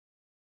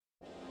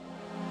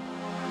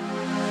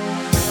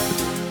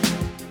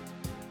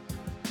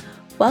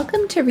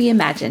Welcome to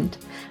Reimagined.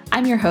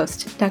 I'm your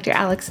host, Dr.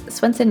 Alex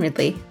Swenson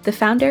Ridley, the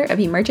founder of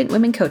Emergent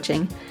Women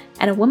Coaching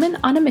and a woman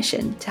on a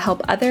mission to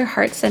help other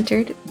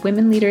heart-centered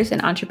women leaders and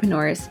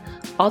entrepreneurs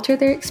alter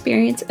their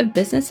experience of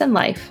business and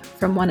life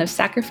from one of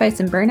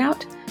sacrifice and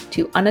burnout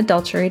to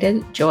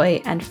unadulterated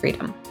joy and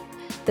freedom.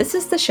 This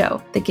is the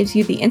show that gives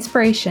you the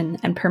inspiration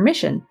and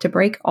permission to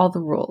break all the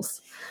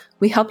rules.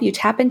 We help you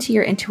tap into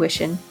your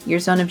intuition, your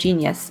zone of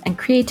genius, and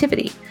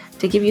creativity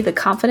to give you the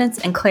confidence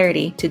and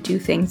clarity to do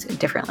things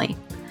differently.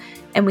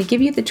 And we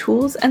give you the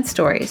tools and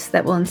stories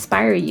that will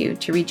inspire you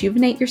to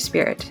rejuvenate your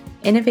spirit,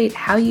 innovate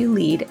how you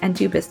lead and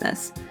do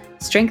business,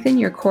 strengthen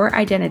your core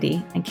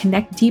identity, and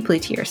connect deeply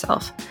to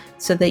yourself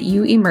so that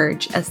you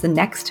emerge as the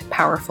next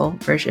powerful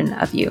version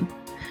of you.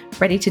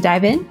 Ready to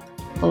dive in?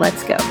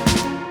 Let's go.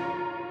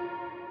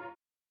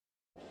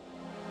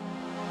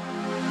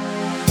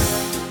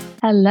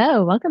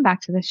 Hello, welcome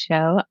back to the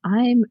show.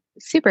 I'm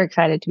super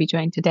excited to be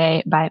joined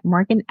today by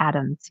Morgan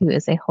Adams, who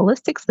is a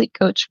holistic sleep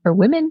coach for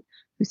women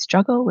who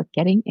struggle with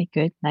getting a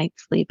good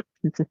night's sleep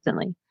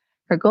consistently.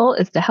 Her goal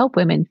is to help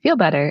women feel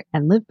better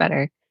and live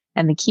better,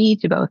 and the key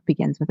to both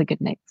begins with a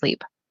good night's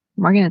sleep.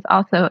 Morgan is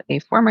also a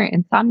former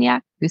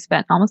insomniac who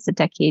spent almost a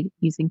decade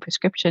using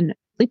prescription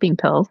sleeping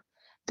pills,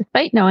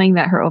 despite knowing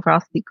that her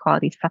overall sleep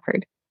quality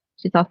suffered.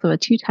 She's also a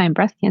 2-time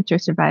breast cancer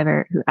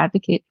survivor who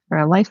advocates for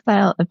a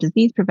lifestyle of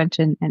disease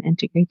prevention and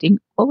integrating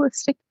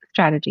holistic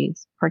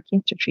strategies for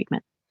cancer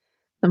treatment.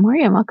 So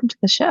Morgan, welcome to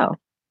the show.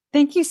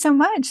 Thank you so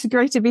much.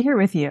 Great to be here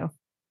with you.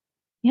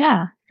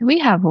 Yeah, we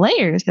have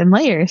layers and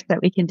layers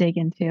that we can dig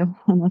into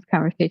in this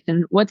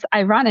conversation. What's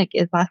ironic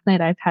is last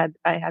night I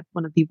had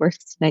one of the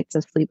worst nights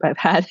of sleep I've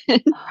had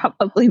in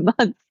probably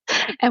months,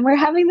 and we're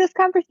having this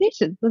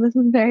conversation. So this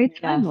is very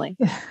timely.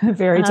 Yeah.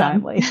 Very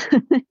timely.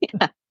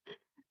 Yeah.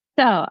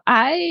 So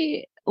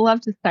I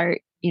love to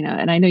start,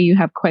 and I know you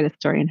have quite a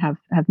story and have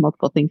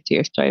multiple things to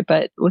your story,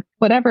 but with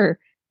whatever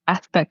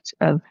aspect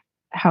of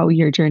how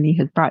your journey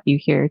has brought you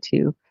here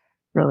to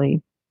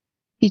really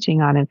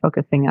teaching on and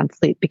focusing on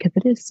sleep, because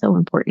it is so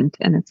important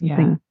and it's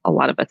something a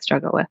lot of us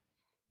struggle with.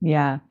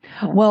 Yeah.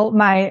 Well,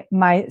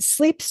 my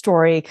sleep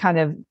story kind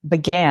of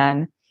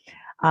began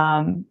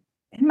in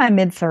my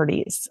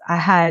mid-30s. I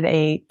had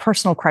a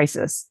personal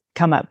crisis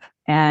come up,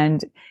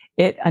 and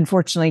it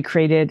unfortunately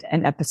created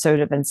an episode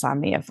of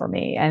insomnia for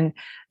me. And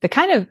the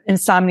kind of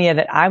insomnia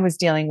that I was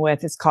dealing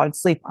with is called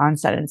sleep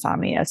onset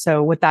insomnia.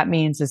 So what that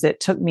means is it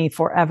took me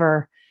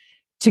forever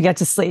to get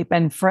to sleep,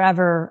 and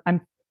forever,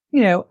 I'm,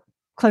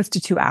 close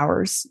to 2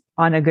 hours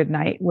on a good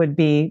night would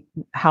be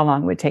how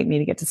long it would take me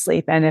to get to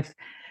sleep. And if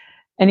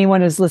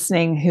anyone is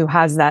listening who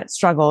has that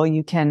struggle,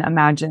 you can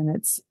imagine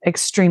it's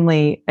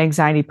extremely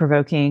anxiety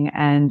provoking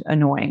and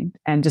annoying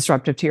and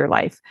disruptive to your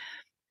life.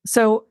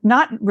 So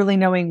not really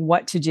knowing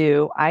what to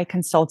do, I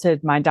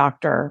consulted my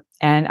doctor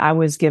and I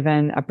was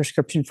given a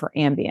prescription for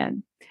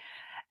Ambien.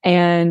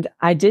 And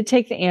I did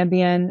take the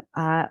Ambien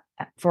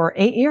for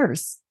 8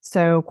 years.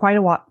 So quite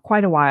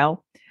a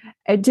while.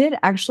 It did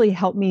actually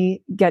help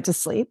me get to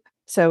sleep.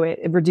 So it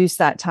reduced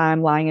that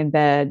time lying in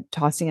bed,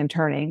 tossing and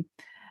turning.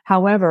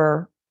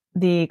 However,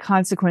 the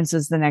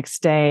consequences the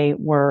next day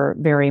were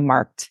very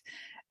marked.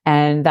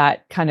 And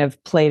that kind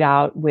of played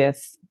out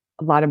with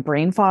a lot of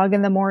brain fog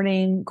in the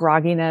morning,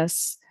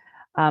 grogginess.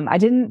 I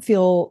didn't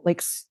feel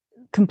like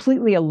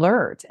completely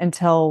alert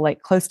until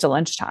like close to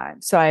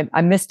lunchtime. So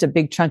I missed a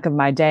big chunk of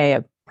my day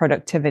of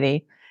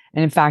productivity.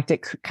 And in fact,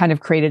 it kind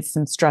of created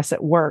some stress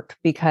at work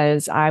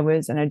because I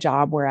was in a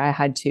job where I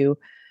had to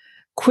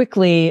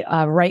quickly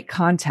write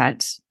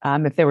content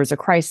if there was a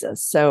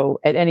crisis. So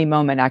at any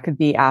moment I could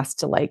be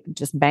asked to like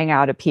just bang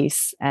out a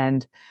piece.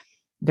 And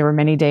there were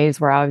many days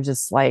where I was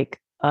just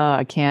like,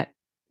 I can't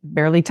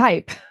barely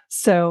type.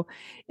 So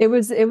it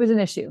was an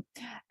issue.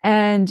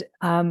 And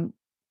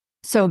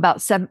so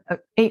about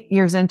 8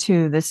 years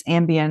into this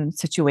Ambien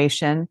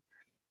situation,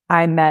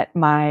 I met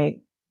my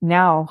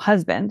now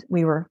husband.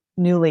 We were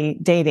newly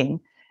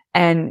dating.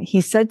 And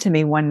he said to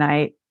me one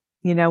night,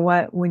 you know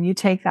what, when you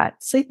take that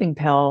sleeping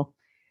pill,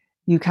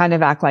 you kind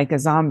of act like a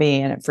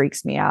zombie and it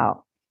freaks me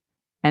out.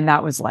 And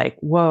that was like,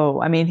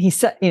 whoa. I mean, he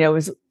said, it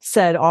was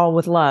said all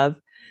with love,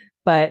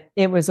 but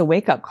it was a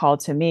wake up call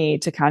to me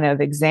to kind of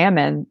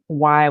examine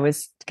why I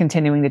was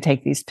continuing to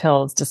take these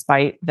pills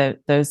despite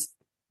those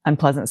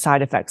unpleasant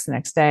side effects the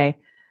next day.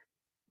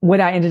 What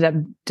I ended up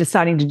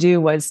deciding to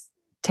do was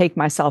take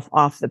myself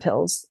off the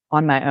pills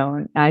on my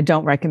own. I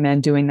don't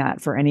recommend doing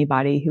that for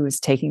anybody who is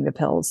taking the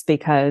pills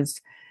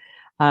because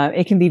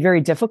it can be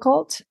very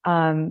difficult.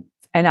 And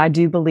I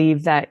do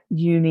believe that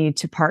you need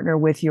to partner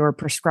with your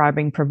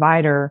prescribing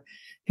provider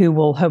who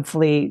will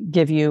hopefully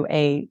give you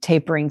a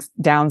tapering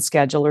down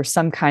schedule or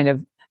some kind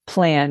of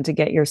plan to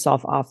get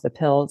yourself off the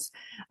pills.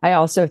 I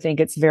also think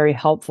it's very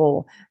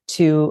helpful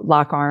to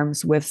lock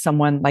arms with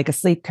someone like a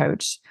sleep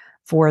coach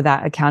for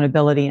that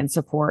accountability and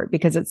support,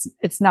 because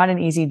it's not an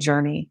easy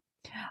journey.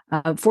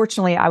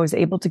 Fortunately, I was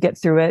able to get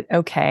through it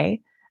okay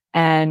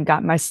and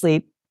got my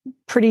sleep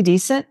pretty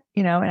decent,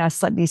 and I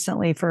slept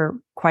decently for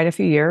quite a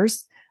few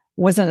years.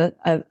 wasn't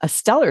a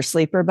stellar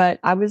sleeper, but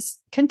I was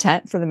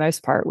content for the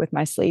most part with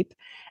my sleep.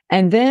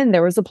 And then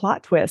there was a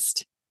plot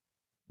twist.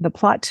 The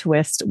plot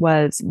twist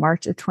was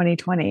March of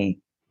 2020,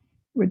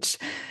 which,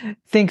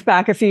 think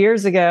back a few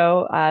years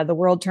ago, the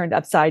world turned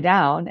upside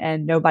down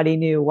and nobody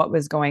knew what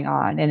was going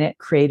on. And it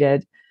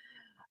created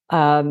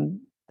some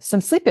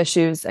sleep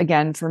issues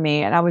again for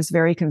me. And I was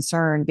very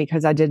concerned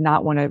because I did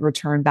not want to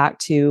return back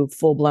to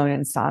full-blown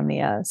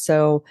insomnia.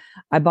 So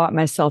I bought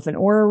myself an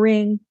Oura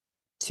Ring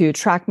to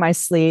track my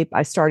sleep.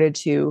 I started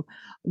to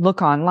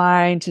look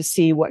online to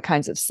see what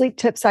kinds of sleep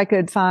tips I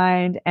could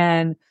find.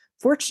 And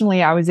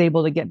fortunately, I was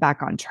able to get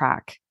back on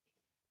track.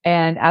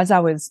 And as I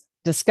was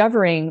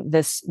discovering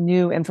this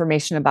new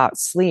information about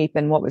sleep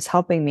and what was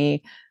helping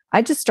me,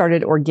 I just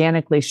started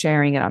organically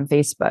sharing it on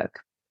Facebook.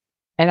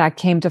 And I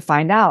came to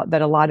find out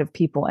that a lot of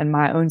people in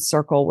my own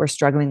circle were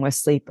struggling with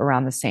sleep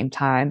around the same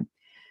time.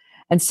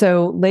 And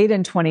so late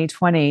in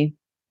 2020,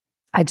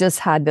 I just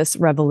had this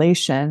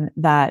revelation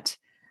that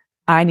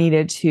I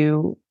needed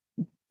to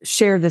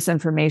share this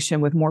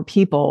information with more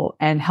people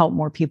and help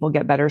more people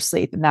get better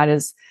sleep. And that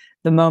is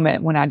the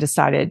moment when I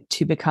decided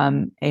to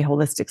become a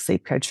holistic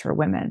sleep coach for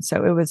women.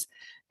 So it was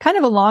kind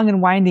of a long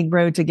and winding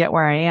road to get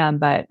where I am,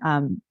 but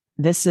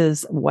this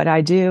is what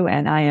I do.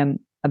 And I am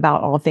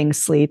about all things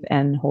sleep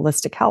and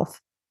holistic health.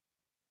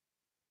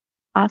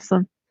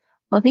 Awesome.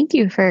 Well, thank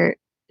you for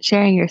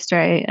sharing your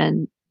story.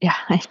 And yeah,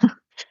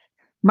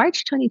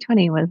 March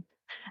 2020 was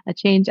a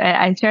change.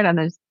 I shared on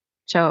this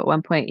show at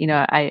one point,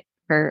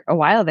 for a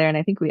while there, and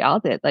I think we all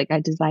did, like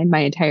I designed my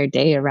entire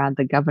day around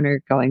the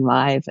governor going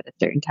live at a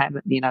certain time,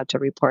 to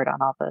report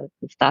on all the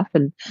stuff.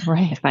 And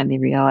I finally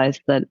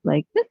realized that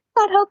like, this is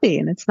not healthy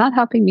and it's not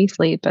helping me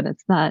sleep. And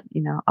it's not,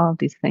 all of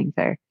these things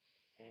are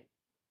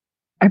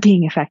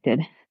being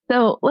affected.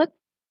 So let's,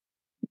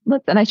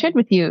 and I shared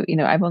with you,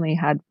 I've only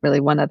had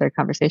really one other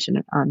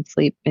conversation on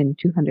sleep in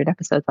 200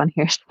 episodes on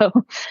here. So,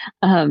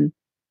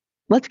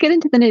 let's get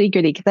into the nitty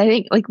gritty. Cause I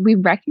think like we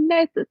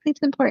recognize that sleep's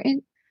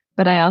important,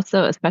 but I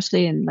also,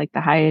 especially in like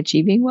the high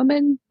achieving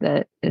woman,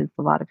 that is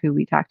a lot of who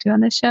we talk to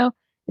on this show.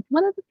 It's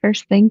one of the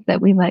first things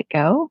that we let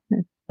go.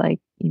 It's like,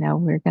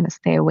 we're going to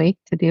stay awake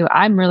to do.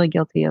 I'm really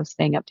guilty of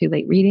staying up too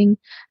late reading.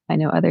 I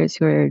know others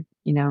who are,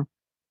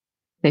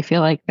 they feel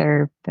like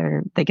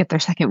they get their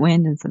second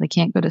wind and so they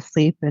can't go to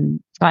sleep. And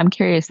so I'm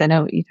curious, I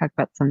know you talked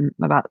about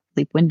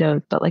sleep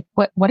windows, but like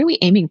what are we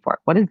aiming for?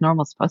 What is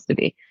normal supposed to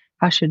be?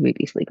 How should we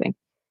be sleeping?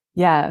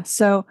 Yeah.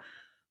 So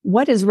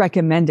what is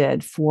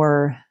recommended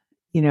for,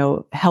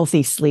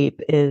 healthy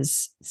sleep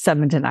is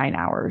 7 to 9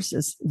 hours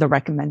is the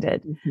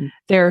recommended. Mm-hmm.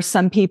 There are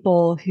some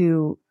people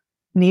who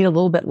need a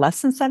little bit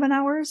less than 7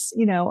 hours.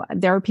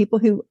 There are people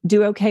who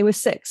do okay with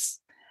 6.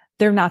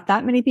 There are not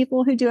that many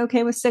people who do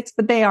okay with 6,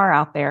 but they are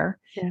out there.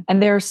 Yeah.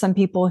 And there are some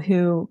people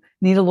who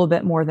need a little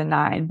bit more than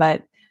 9,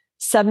 but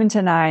 7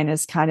 to 9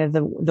 is kind of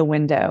the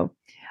window.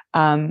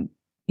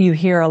 You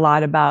hear a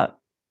lot about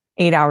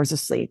 8 hours of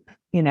sleep,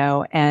 and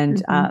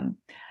mm-hmm.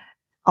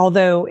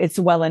 Although it's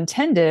well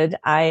intended,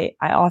 I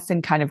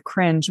often kind of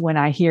cringe when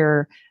I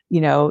hear,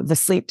 the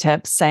sleep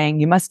tips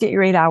saying you must get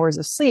your 8 hours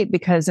of sleep,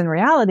 because in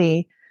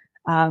reality,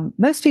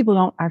 most people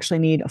don't actually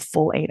need a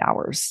full 8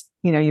 hours.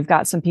 You've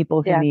got some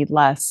people who need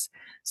less.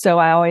 So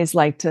I always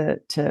like to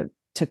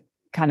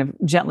kind of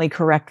gently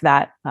correct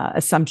that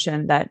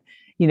assumption that,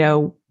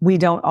 we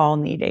don't all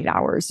need 8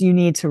 hours. You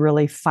need to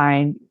really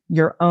find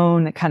your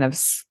own kind of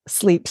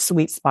sleep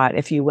sweet spot,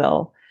 if you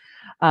will.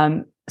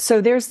 So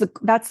that's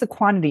the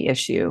quantity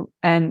issue.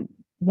 And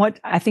what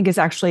I think is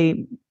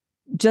actually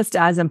just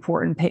as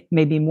important,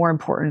 maybe more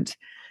important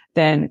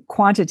than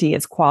quantity,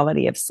 is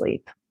quality of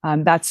sleep.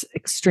 That's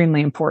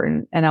extremely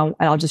important. And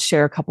I'll just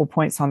share a couple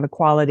points on the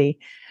quality.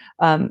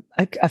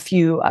 A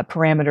few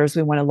parameters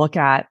we want to look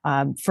at.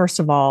 First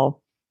of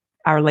all,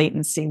 our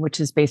latency, which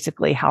is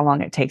basically how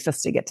long it takes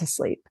us to get to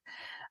sleep.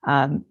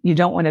 You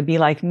don't want to be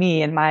like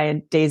me in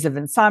my days of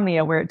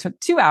insomnia where it took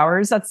 2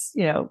 hours. That's,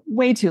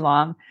 way too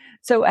long.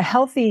 So a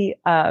healthy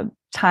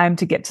time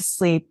to get to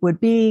sleep would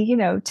be,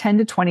 10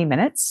 to 20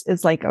 minutes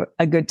is like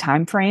a good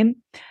time frame.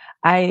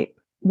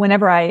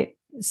 Whenever I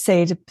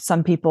say to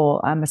some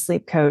people, I'm a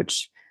sleep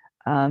coach,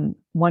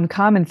 one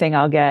common thing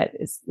I'll get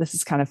is, this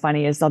is kind of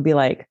funny, is they'll be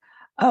like,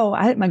 oh,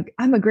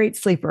 I'm a great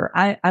sleeper.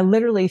 I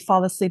literally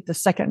fall asleep the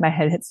second my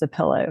head hits the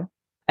pillow.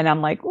 And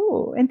I'm like,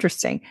 ooh,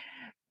 interesting.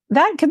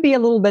 That could be a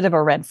little bit of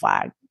a red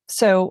flag.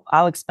 So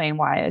I'll explain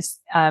why.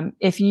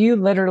 If you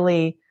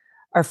literally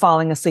are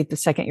falling asleep the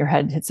second your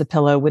head hits a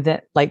pillow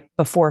within like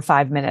before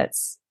 5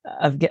 minutes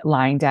of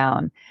lying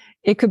down,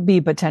 it could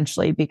be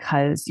potentially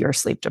because you're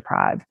sleep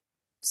deprived.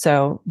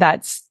 So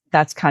that's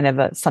kind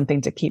of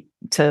something to keep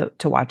to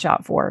watch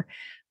out for.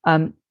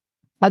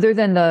 Other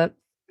than the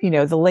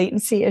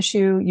latency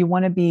issue, you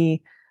want to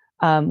be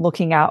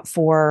looking out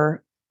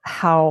for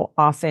how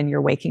often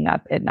you're waking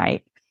up at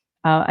night.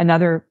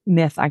 Another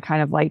myth I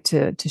kind of like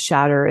to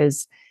shatter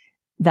is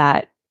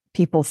that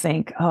people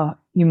think, oh,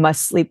 you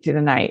must sleep through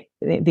the night,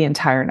 the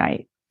entire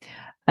night.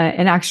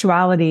 In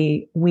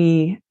actuality,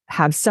 we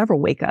have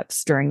several wake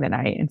ups during the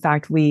night. In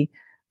fact, we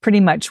pretty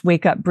much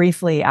wake up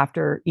briefly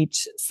after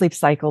each sleep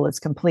cycle is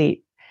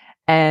complete.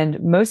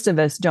 And most of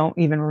us don't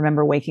even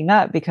remember waking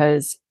up,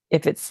 because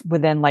if it's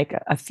within like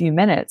a few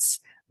minutes,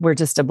 we're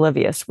just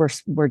oblivious.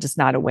 We're just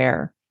not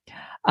aware.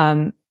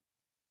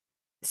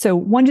 So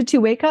 1 to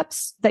 2 wake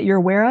ups that you're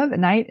aware of at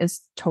night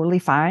is totally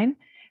fine.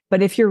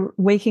 But if you're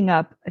waking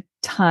up a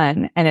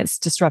ton and it's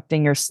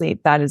disrupting your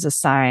sleep, that is a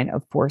sign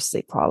of poor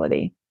sleep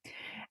quality.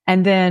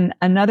 And then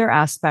another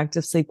aspect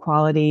of sleep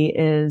quality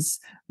is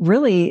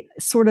really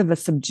sort of a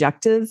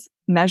subjective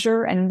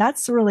measure. And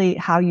that's really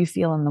how you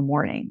feel in the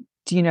morning.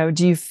 Do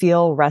you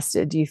feel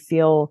rested? Do you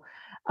feel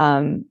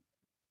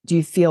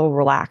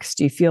relaxed?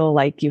 Do you feel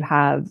like you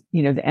have,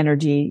 the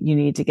energy you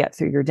need to get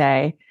through your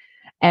day?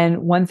 And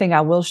one thing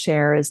I will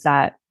share is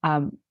that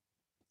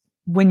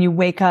when you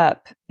wake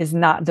up is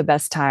not the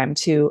best time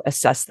to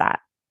assess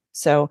that.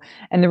 So,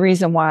 and the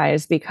reason why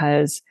is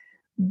because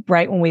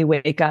right when we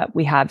wake up,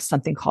 we have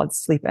something called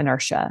sleep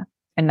inertia.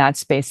 And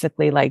that's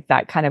basically like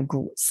that kind of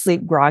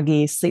sleep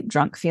groggy, sleep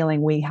drunk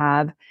feeling we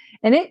have.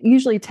 And it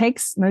usually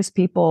takes most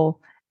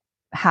people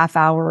half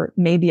hour,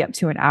 maybe up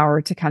to an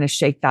hour to kind of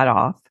shake that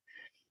off.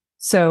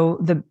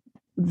 So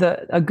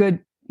a good,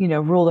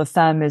 rule of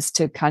thumb is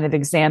to kind of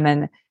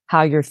examine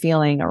how you're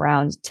feeling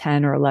around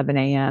 10 or 11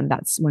 a.m.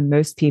 That's when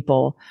most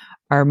people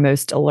are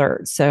most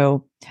alert.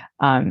 So,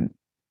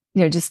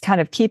 just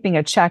kind of keeping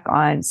a check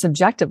on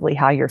subjectively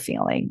how you're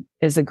feeling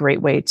is a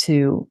great way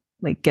to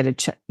like get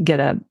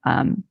a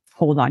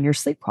hold on your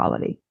sleep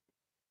quality.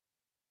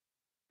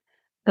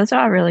 Those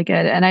are all really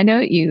good. And I know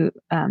you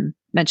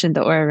mentioned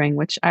the Oura Ring,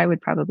 which I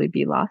would probably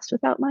be lost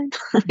without mine.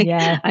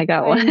 Yeah, I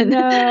got one.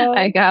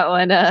 I got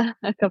one a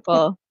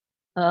couple.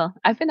 Well,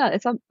 I've been out,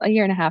 it's a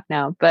year and a half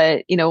now,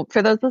 but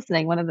for those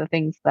listening, one of the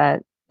things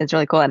that is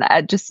really cool, and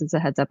just as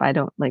a heads up, I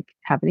don't like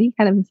have any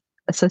kind of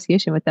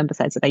association with them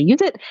besides that I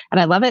use it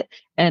and I love it.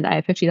 And I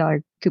have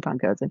 $50 coupon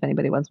codes if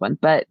anybody wants one,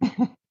 but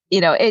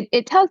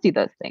it tells you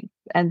those things.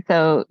 And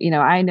so,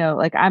 I know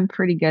like I'm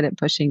pretty good at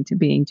pushing to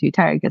being too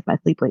tired because my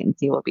sleep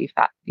latency will be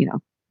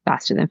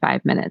faster than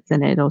 5 minutes.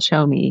 And it'll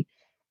show me,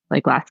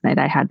 like last night,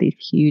 I had these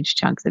huge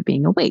chunks of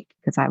being awake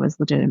because I was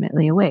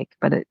legitimately awake,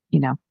 but it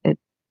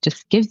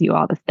just gives you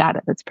all this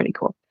data. That's pretty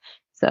cool.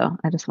 So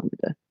I just wanted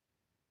to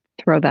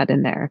throw that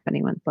in there. If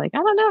anyone's like, I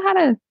don't know how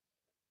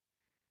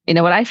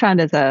to, what I found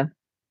as a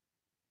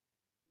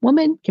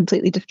woman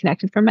completely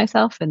disconnected from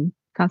myself and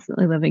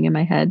constantly living in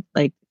my head,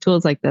 like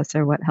tools like this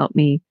are what help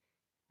me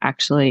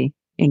actually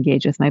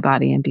engage with my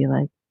body and be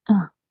like,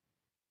 oh,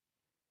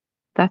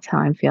 that's how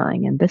I'm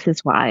feeling. And this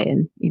is why.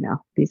 And,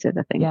 these are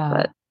the things. Yeah.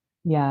 But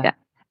yeah.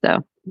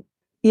 So,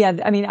 yeah,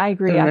 I mean, I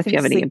agree. I don't know I if think you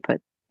have any input.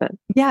 But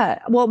yeah,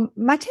 well,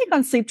 my take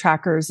on sleep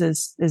trackers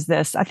is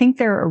this. I think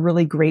they're a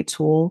really great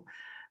tool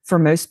for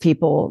most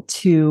people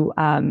to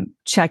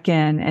check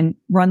in and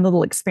run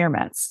little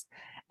experiments.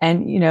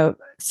 And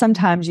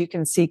sometimes you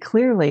can see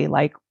clearly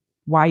like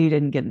why you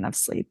didn't get enough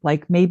sleep.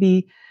 Like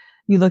maybe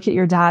you look at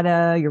your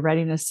data, your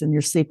readiness and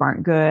your sleep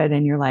aren't good,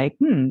 and you're like,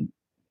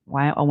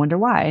 why? I wonder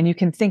why. And you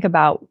can think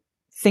about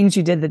things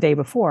you did the day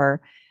before.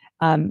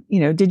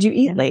 Did you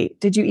eat late?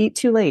 Did you eat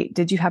too late?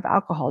 Did you have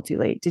alcohol too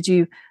late? Did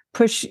you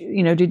push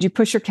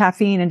your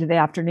caffeine into the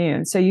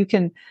afternoon? So you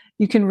can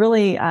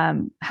really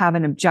have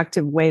an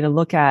objective way to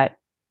look at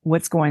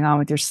what's going on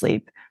with your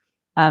sleep.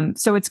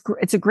 So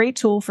it's a great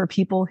tool for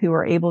people who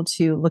are able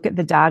to look at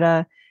the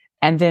data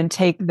and then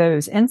take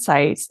those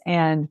insights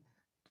and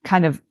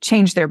kind of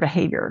change their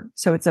behavior.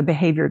 So it's a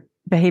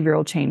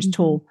behavioral change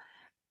tool.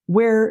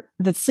 Where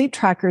the sleep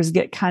trackers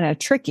get kind of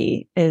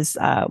tricky is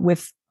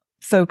with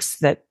folks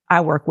that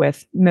I work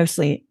with,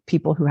 mostly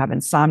people who have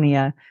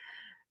insomnia.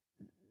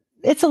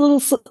 It's a little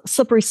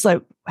slippery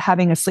slope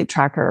having a sleep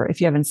tracker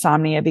if you have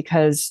insomnia,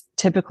 because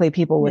typically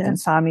people with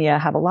insomnia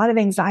have a lot of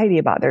anxiety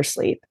about their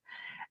sleep.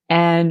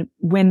 And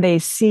when they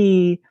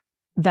see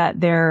that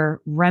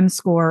their REM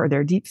score or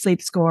their deep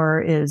sleep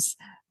score is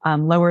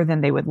lower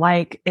than they would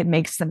like, it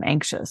makes them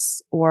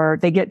anxious, or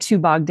they get too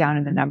bogged down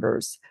in the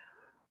numbers.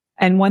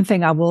 And one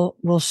thing I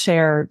will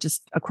share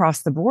just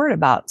across the board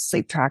about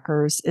sleep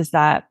trackers is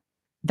that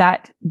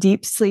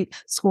deep sleep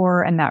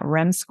score and that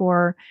REM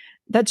score,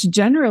 that's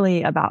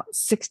generally about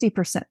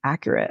 60%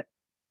 accurate.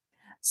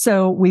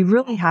 So we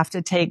really have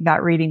to take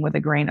that reading with a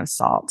grain of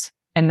salt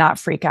and not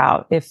freak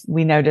out if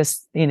we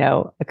notice,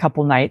 a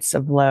couple nights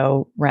of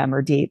low REM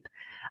or deep.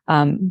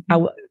 To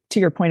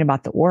your point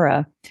about the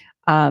Oura,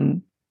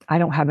 I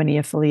don't have any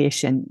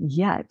affiliation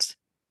yet.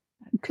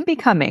 It could be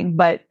coming,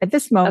 but at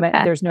this moment,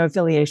 there's no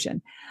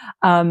affiliation.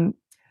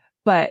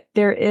 But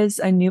there is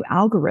a new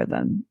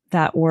algorithm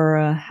that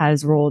Oura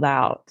has rolled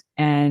out,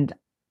 and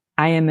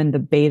I am in the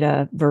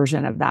beta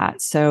version of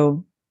that.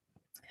 So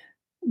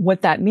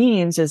what that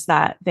means is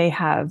that they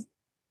have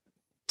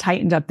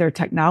tightened up their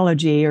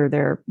technology or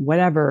their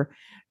whatever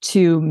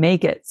to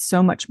make it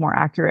so much more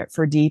accurate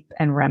for deep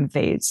and REM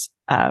phase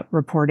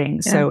reporting.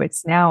 Yeah. So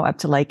it's now up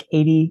to like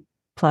 80+%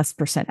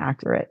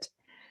 accurate.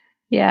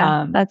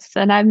 Yeah,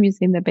 and I'm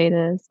using the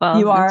beta as well.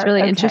 You are? It's really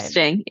okay.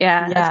 interesting.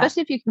 Yeah,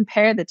 especially if you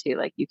compare the two,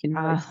 like you can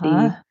really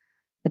see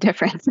the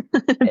difference in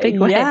a big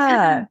way.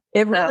 Yeah,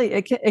 it So, really,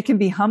 it can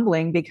be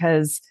humbling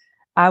because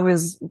I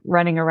was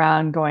running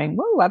around going,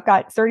 whoa, I've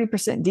got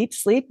 30% deep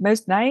sleep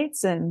most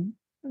nights and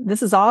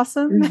this is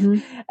awesome.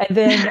 mhm. And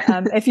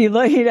then if you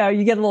look, you know,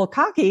 you get a little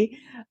cocky.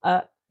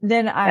 Uh,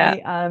 then Yeah.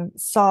 I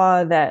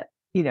saw that,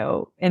 you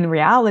know, in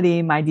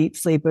reality, my deep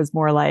sleep was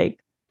more like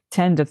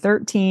 10 to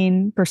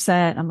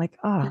 13%. I'm like,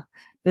 oh,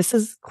 this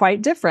is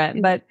quite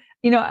different. But,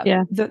 you know,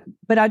 Yeah.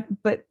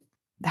 but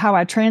how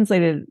I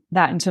translated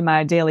that into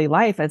my daily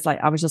life, it's like,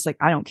 I was just like,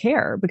 I don't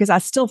care because I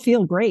still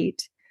feel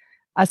great.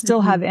 I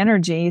still Mhm. have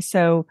energy.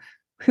 So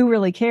who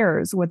really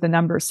cares what the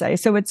numbers say?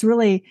 So it's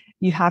really,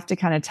 you have to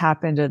kind of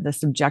tap into the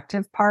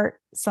subjective part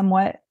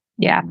somewhat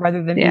Yeah.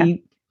 rather than Yeah.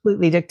 be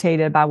completely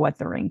dictated by what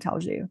the ring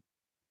tells you.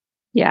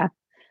 Yeah.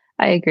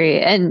 I agree.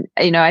 And,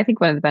 I think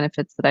one of the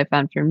benefits that I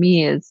found for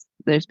me is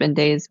there's been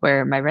days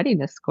where my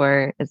readiness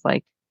score is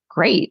like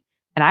great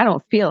and I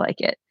don't feel like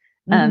it.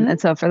 And Mm-hmm.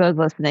 so for those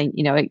listening,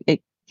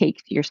 it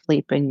takes your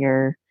sleep and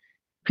your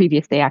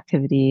previous day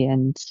activity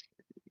and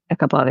a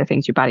couple other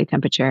things, your body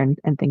temperature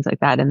and things like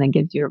that, and then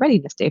gives you a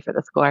readiness day for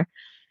the score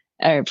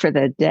or for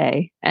the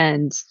day.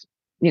 And,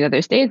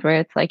 there's days where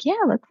it's like, yeah,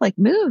 let's like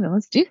move and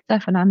let's do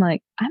stuff. And I'm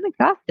like, I'm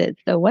exhausted.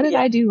 So what did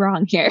Yeah. I do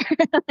wrong here?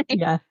 Like,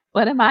 Yeah,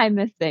 what am I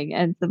missing?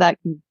 And so that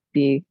can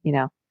be,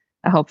 a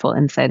hopeful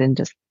insight in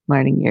just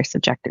learning your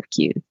subjective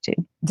cues too.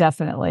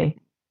 definitely.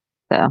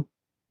 So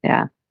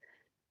yeah.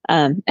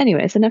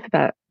 Anyways, enough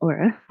about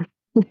Aura.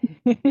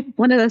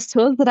 One of those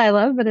tools that I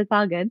love, but it's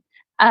all good.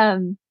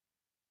 Um,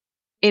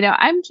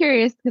 I'm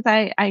curious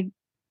because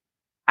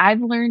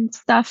I've learned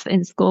stuff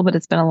in school, but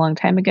it's been a long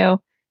time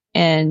ago.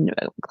 And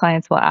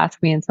clients will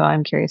ask me, and so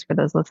I'm curious for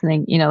those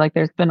listening, like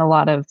there's been a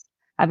lot of,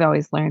 I've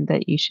always learned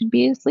that you should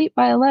be asleep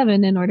by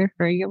 11 in order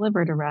for your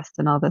liver to rest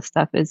and all this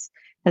stuff. Has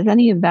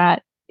any of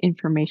that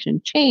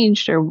information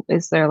changed, or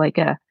is there like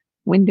a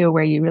window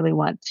where you really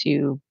want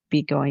to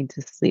be going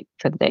to sleep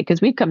for the day?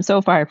 Because we've come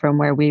so far from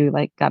where we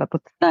like got up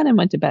with the sun and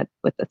went to bed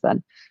with the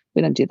sun.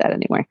 We don't do that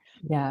anymore.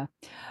 Yeah.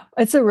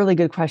 It's a really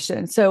good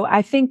question. So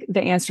I think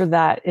the answer to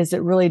that is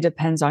it really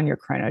depends on your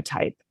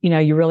chronotype. You know,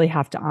 you really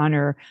have to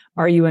honor,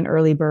 are you an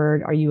early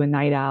bird? Are you a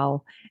night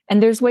owl?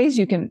 And there's ways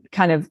you can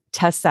kind of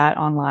test that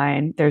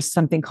online. There's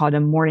something called a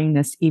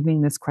morningness,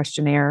 eveningness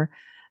questionnaire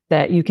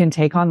that you can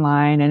take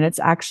online. And it's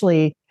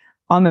actually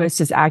almost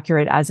as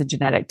accurate as a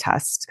genetic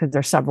test because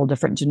there's several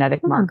different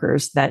genetic Hmm,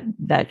 markers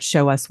that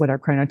show us what our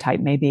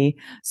chronotype may be.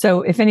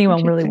 So if anyone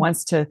really interesting.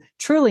 wants to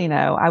truly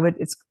know,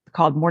 it's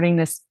called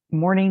morningness,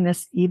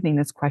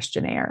 eveningness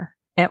questionnaire,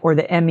 or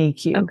the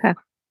MEQ. Okay.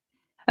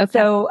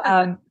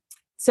 Okay.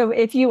 So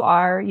if you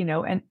are, you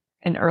know,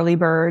 an early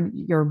bird,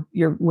 your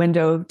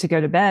window to go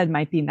to bed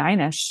might be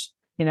 9ish.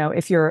 You know,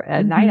 if you're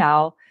a night Hmm.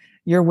 owl,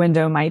 your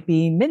window might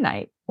be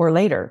midnight or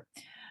later.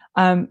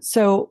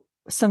 So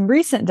some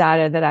recent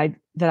data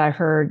that I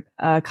heard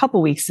a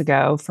couple weeks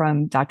ago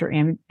from Dr.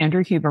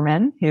 Andrew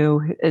Huberman,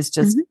 who is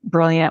just Hmm.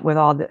 brilliant with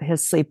all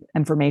his sleep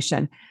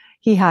information.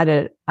 He had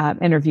an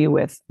interview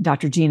with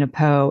Dr. Gina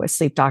Poe, a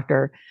sleep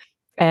doctor,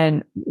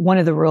 and one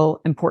of the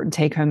real important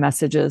take home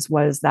messages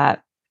was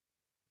that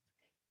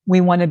we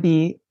want to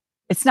be.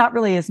 It's not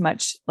really as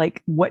much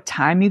like what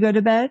time you go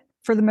to bed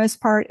for the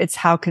most part. It's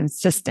how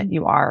consistent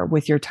you are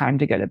with your time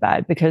to go to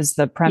bed, because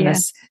the Yeah.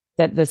 premise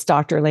that this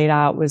doctor laid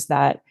out was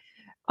that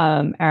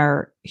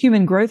our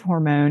human growth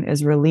hormone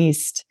is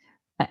released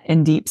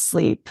in deep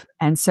sleep.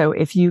 And so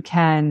if you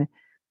can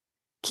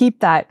keep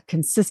that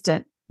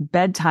consistent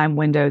bedtime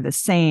window the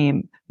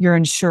same, you're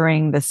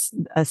ensuring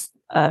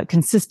a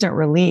consistent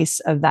release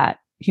of that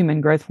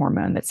human growth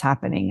hormone that's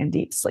happening in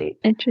deep sleep.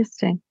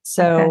 Interesting.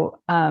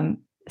 Okay.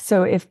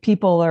 So if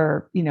people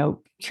are, you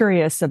know,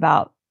 curious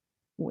about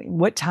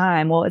what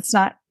time, well, it's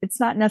not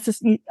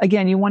necessary.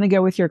 Again, you want to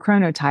go with your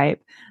chronotype,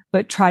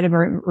 but try to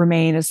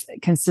remain as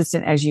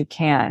consistent as you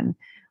can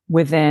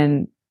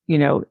within, you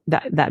know,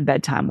 that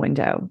bedtime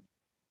window.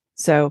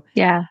 So,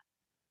 Yeah.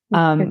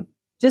 That's good. um,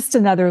 just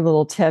another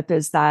little tip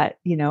is that,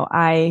 you know,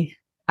 I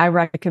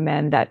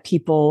recommend that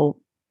people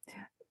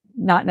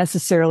not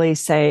necessarily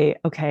say,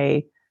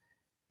 okay,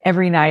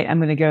 every night I'm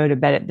going to go to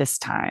bed at this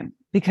time,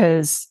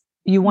 because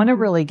you want to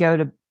Hmm. really get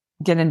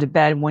into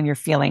bed when you're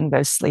feeling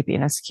those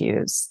sleepiness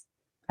cues.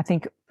 I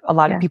think a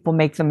lot of Yeah. people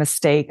make the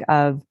mistake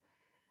of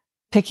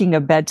picking a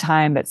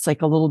bedtime that's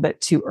like a little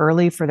bit too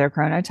early for their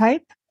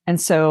chronotype. And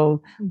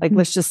so, like, Hmm.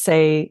 let's just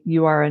say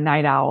you are a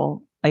night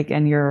owl, like,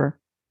 and you're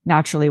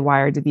naturally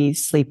wired to be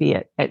sleepy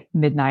at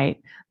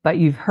midnight, but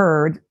you've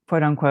heard,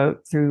 quote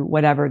unquote, through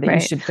whatever that you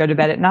Right. should go to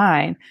bed at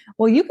 9.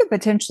 Well, you could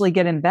potentially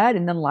get in bed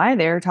and then lie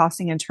there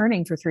tossing and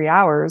turning for 3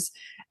 hours.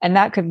 And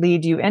that could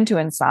lead you into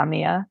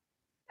insomnia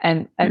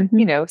and Hmm.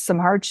 you know, some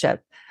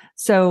hardship.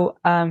 So,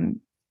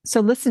 so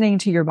listening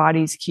to your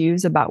body's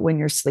cues about when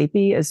you're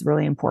sleepy is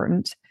really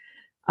important.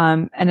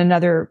 And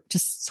another,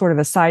 just sort of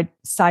a side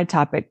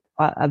topic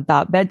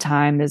about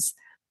bedtime, is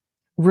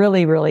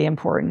really, really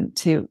important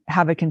to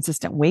have a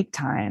consistent wake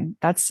time.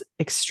 That's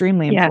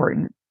extremely Yeah.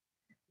 important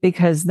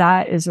because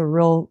that is a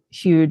real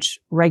huge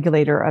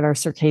regulator of our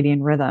circadian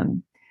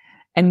rhythm.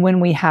 And when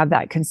we have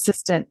that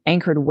consistent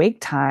anchored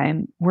wake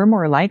time, we're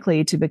more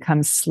likely to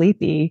become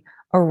sleepy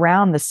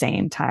around the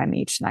same time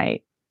each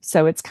night.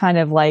 So it's kind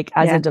of like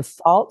as a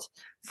default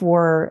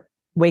for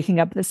waking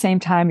up at the same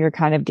time, you're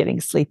kind of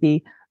getting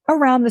sleepy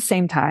around the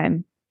same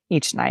time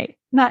each night.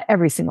 Not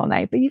every single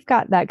night, but you've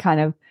got that kind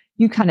of,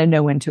 you kind of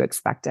know when to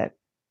expect it.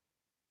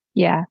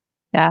 Yeah.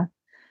 Yeah.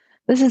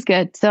 This is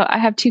good. So I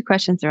have two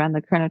questions around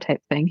the chronotype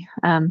thing.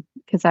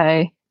 Because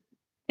I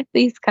get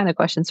these kind of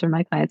questions from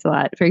my clients a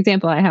lot. For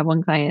example, I have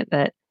one client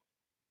that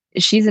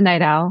she's a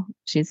night owl.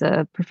 She's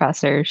a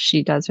professor.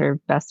 She does her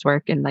best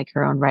work in like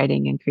her own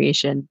writing and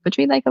creation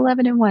between like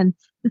 11 and 1,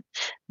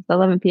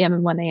 11 p.m.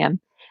 and 1 a.m.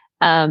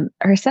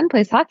 Her son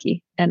plays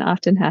hockey and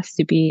often has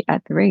to be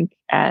at the rink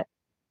at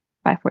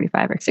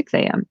 5:45 or 6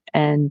 a.m.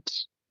 and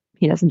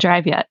he doesn't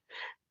drive yet.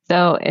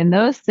 So in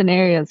those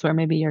scenarios where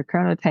maybe your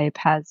chronotype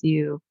has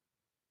you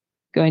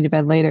going to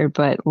bed later,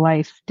 but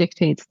life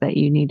dictates that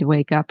you need to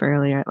wake up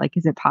earlier, like,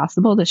 is it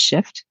possible to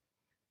shift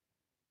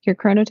your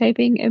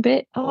chronotyping a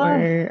bit,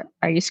 or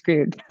are you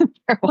screwed for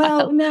a while?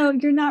 Well, no,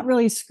 you're not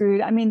really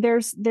screwed. I mean,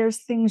 there's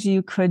things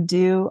you could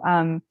do.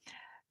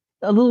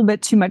 A little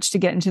bit too much to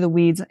get into the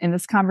weeds in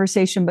this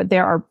conversation, but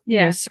there are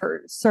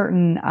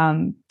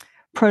certain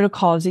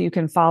protocols that you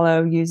can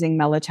follow using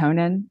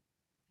melatonin,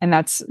 and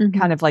that's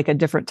kind of like a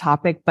different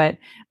topic. But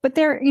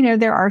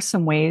there are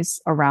some ways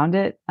around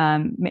it.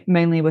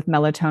 Mainly with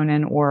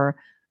melatonin or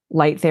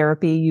light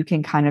therapy, you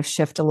can kind of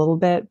shift a little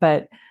bit.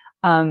 But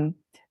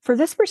for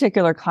this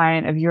particular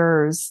client of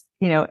yours,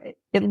 at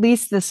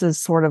least this is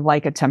sort of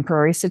like a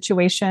temporary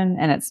situation,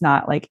 and it's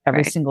not like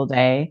every single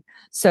day.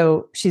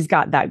 So she's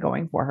got that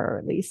going for her,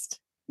 at least.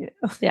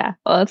 Yeah.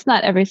 Well, it's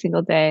not every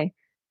single day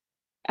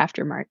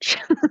after March.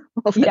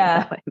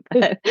 Yeah.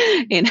 But,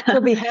 She'll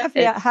be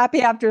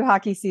happy after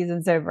hockey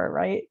season's over,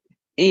 right?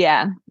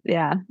 Yeah.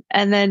 Yeah.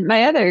 And then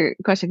my other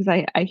question,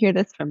 because I hear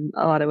this from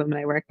a lot of women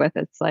I work with,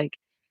 it's like,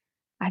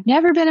 I've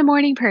never been a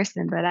morning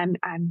person, but I'm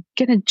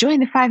going to join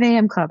the 5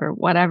 a.m. club or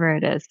whatever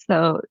it is.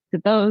 So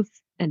to those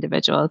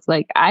individuals,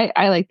 like I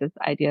like this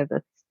idea of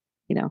this,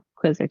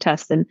 quiz or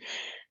test. And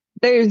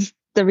there's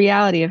the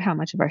reality of how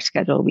much of our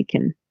schedule we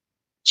can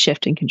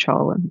shift and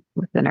control and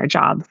within our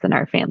jobs and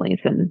our families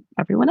and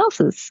everyone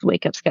else's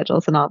wake up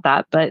schedules and all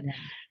that. But,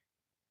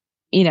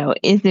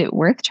 is it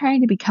worth trying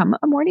to become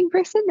a morning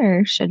person,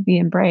 or should we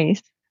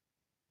embrace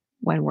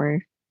when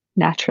we're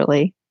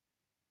naturally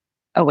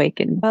awake?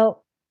 And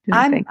well,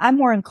 I'm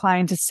more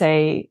inclined to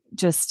say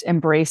just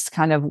embrace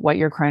kind of what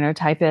your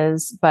chronotype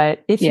is.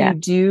 But if you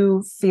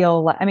do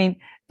feel like, I mean,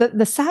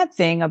 the sad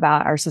thing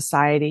about our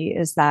society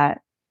is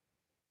that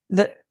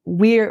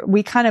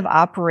we kind of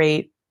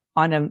operate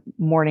on a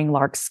morning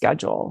lark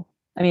schedule.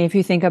 I mean, if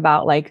you think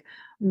about like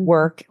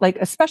work, like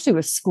especially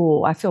with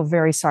school, I feel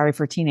very sorry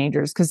for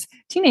teenagers, because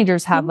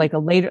teenagers have like a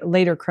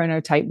later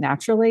chronotype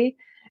naturally.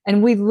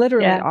 And we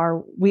literally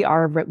we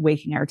are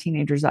waking our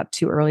teenagers up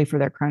too early for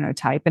their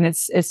chronotype. And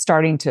it's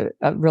starting to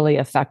really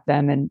affect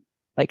them, and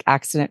like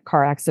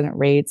car accident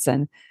rates.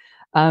 And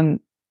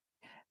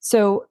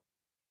so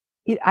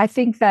I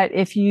think that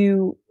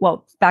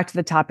back to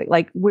the topic,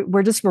 like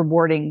we're just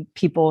rewarding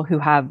people who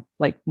have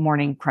like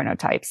morning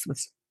chronotypes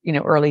with,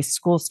 early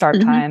school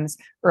start times,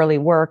 early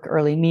work,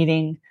 early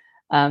meeting.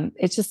 I am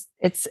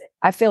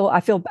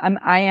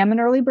an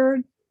early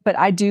bird, but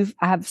I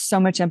have so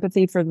much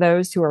empathy for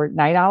those who are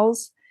night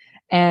owls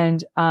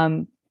and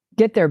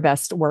get their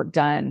best work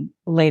done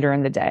later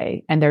in the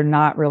day. And they're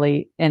not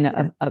really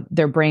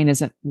their brain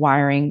isn't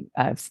wiring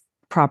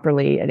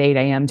properly at 8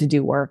 a.m. to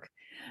do work.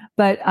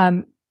 But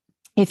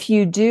if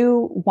you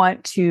do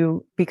want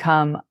to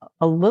become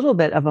a little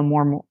bit of a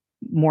more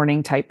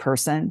morning type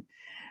person,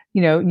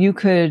 you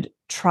could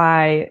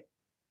try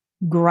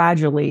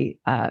gradually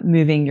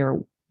moving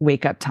your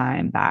wake up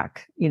time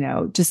back,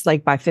 just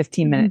like by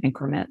 15-minute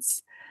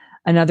increments.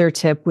 Another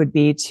tip would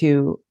be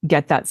to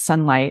get that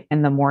sunlight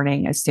in the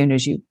morning as soon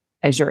as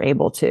you're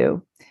able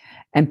to,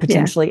 and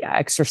potentially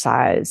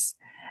exercise.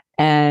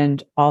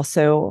 And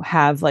also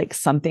have like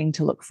something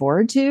to look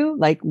forward to,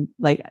 like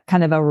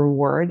kind of a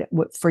reward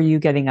for you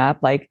getting up.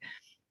 Like,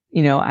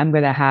 I'm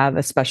going to have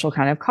a special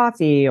kind of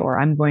coffee, or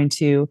I'm going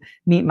to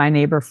meet my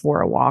neighbor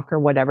for a walk or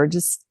whatever,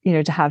 just,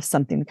 to have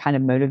something kind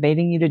of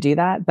motivating you to do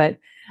that. But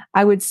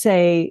I would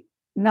say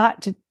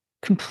not to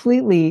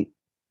completely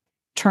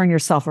turn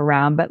yourself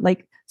around, but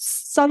like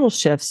subtle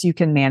shifts you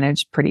can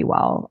manage pretty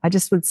well. I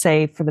just would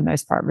say for the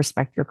most part,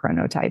 respect your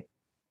chronotype.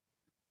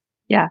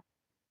 Yeah.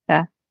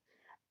 Yeah.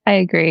 I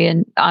agree.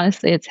 And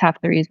honestly, it's half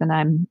the reason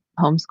I'm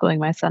homeschooling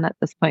my son at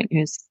this point,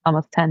 who's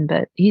almost 10,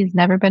 but he's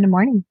never been a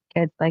morning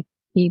kid. Like,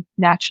 he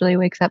naturally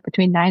wakes up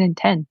between 9 and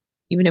 10,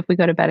 even if we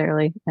go to bed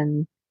early.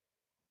 And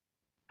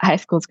high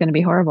school is going to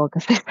be horrible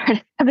because they start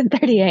at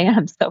 7:30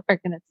 a.m. So we're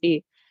going to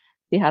see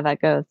how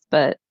that goes.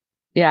 But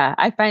yeah,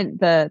 I find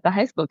the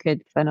high school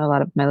kids, I know a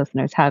lot of my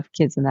listeners have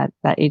kids in that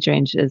age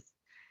range, is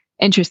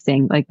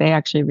interesting. Like, they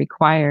actually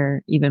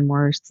require even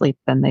more sleep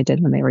than they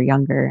did when they were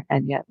younger.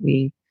 And yet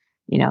we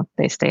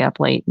they stay up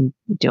late and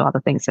do all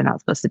the things they're not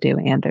supposed to do,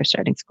 and they're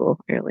starting school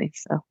early.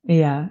 So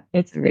yeah,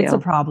 it's a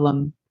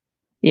problem.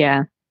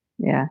 Yeah.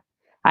 Yeah.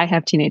 I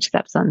have teenage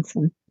stepsons,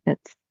 and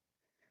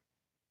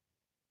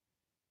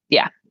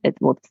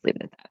we'll just leave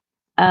it at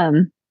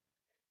that.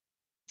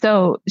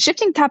 So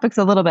shifting topics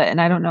a little bit, and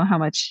I don't know how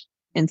much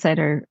insight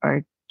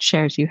or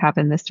shares you have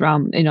in this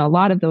realm. A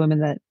lot of the women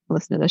that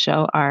listen to the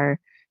show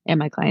and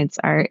my clients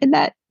are in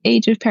that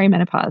age of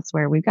perimenopause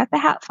where we've got the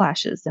hot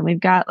flashes and we've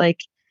got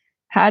like,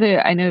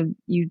 I know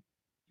you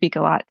speak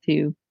a lot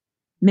to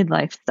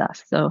midlife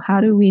stuff. So how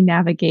do we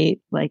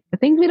navigate like the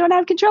things we don't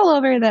have control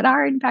over that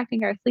are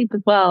impacting our sleep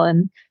as well,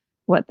 and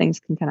what things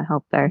can kind of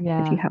help there,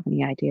 if you have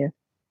any idea?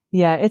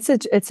 Yeah, it's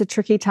a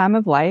tricky time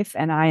of life,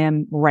 and I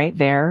am right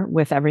there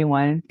with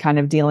everyone kind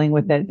of dealing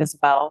with it as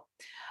well.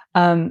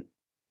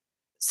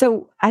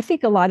 So I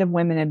think a lot of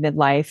women in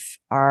midlife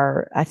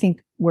I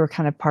think we're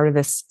kind of part of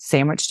this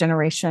sandwich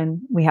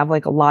generation. We have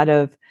like a lot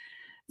of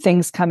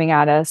things coming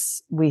at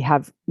us. We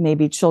have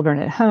maybe children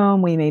at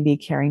home. We may be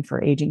caring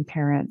for aging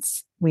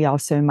parents. We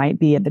also might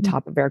be at the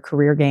top of our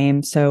career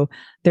game. So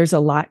there's a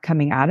lot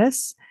coming at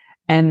us.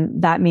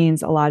 And that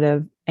means a lot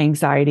of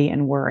anxiety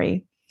and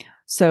worry.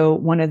 So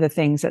one of the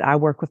things that I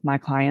work with my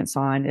clients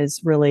on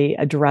is really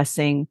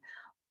addressing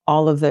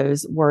all of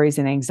those worries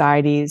and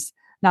anxieties,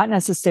 not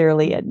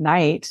necessarily at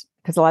night,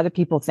 because a lot of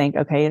people think,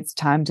 okay, it's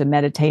time to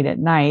meditate at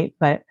night.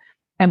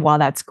 And while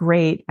that's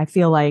great, I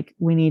feel like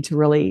we need to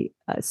really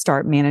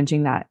start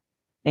managing that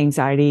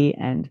anxiety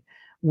and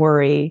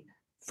worry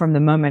from the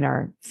moment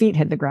our feet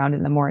hit the ground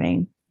in the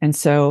morning. And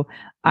so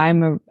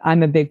I'm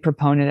a big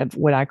proponent of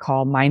what I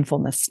call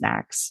mindfulness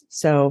snacks.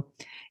 So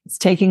it's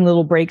taking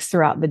little breaks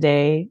throughout the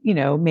day,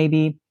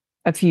 maybe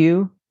a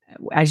few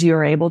as you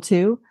are able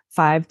to,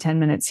 5-10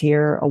 minutes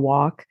here, a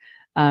walk.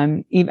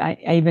 I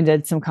even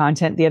did some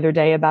content the other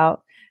day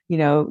about,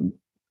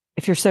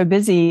 if you're so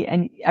busy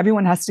and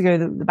everyone has to go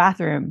to the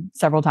bathroom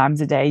several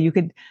times a day, you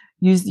could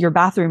use your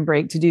bathroom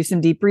break to do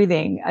some deep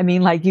breathing. I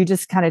mean, like you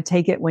just kind of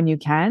take it when you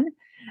can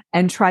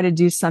and try to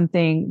do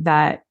something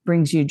that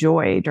brings you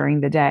joy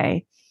during the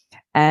day.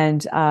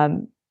 And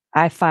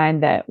I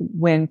find that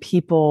when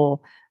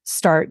people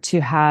start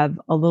to have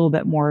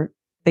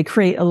they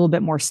create a little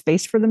bit more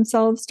space for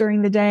themselves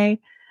during the day,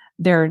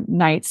 their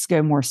nights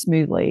go more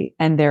smoothly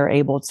and they're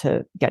able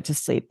to get to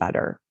sleep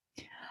better.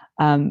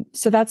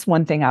 So that's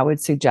one thing I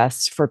would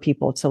suggest for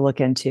people to look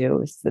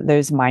into, is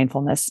those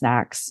mindfulness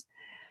snacks.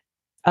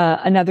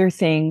 Another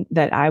thing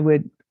that I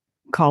would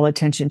call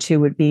attention to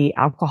would be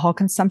alcohol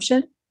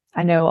consumption.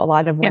 I know a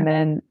lot of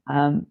women,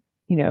 in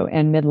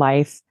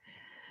midlife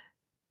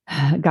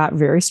got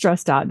very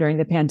stressed out during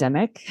the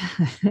pandemic,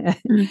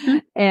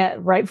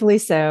 and rightfully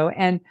so.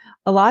 And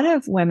a lot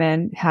of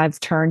women have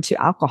turned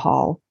to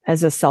alcohol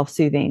as a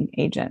self-soothing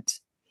agent.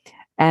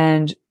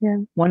 And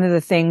one of the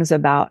things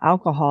about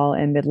alcohol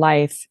in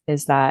midlife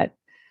is that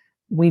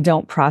we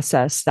don't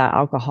process that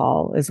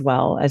alcohol as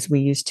well as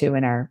we used to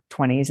in our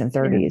 20s and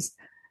 30s.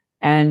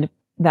 And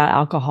that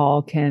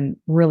alcohol can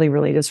really,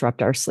 really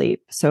disrupt our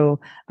sleep.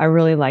 So I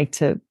really like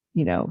to,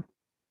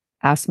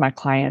 ask my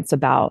clients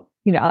about,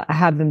 I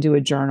have them do a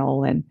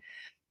journal, and,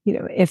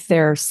 if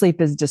their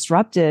sleep is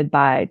disrupted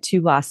by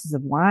 2 glasses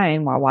of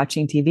wine while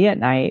watching TV at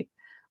night,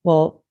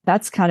 well,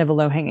 that's kind of a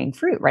low-hanging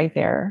fruit right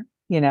there.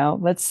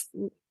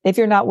 If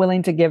you're not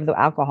willing to give the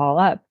alcohol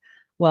up,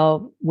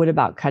 well, what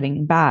about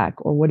cutting back?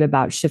 Or what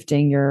about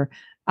shifting your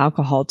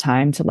alcohol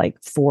time to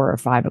like 4 or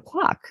 5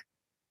 o'clock,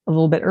 a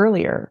little bit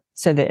earlier,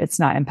 so that it's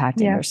not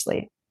impacting your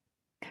sleep?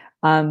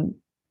 And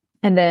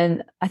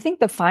then I think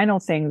the final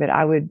thing that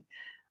I would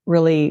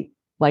really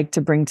like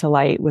to bring to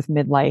light with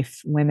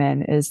midlife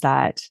women is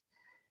that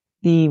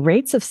the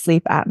rates of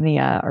sleep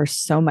apnea are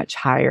so much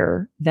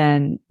higher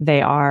than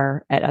they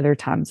are at other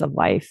times of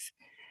life.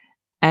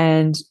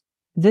 And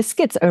this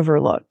gets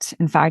overlooked.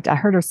 In fact, I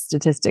heard a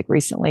statistic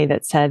recently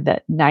that said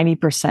that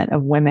 90%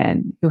 of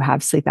women who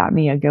have sleep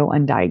apnea go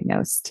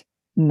undiagnosed.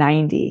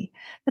 90.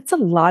 That's a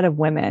lot of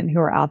women who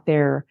are out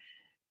there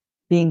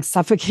being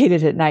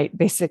suffocated at night,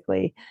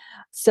 basically.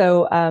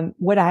 So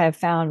what I have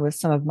found with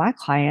some of my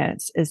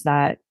clients is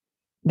that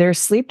their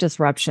sleep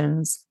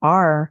disruptions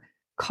are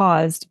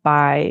caused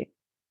by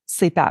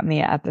sleep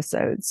apnea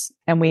episodes.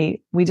 And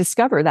we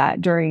discover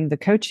that during the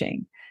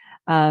coaching.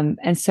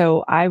 And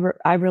so I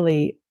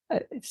really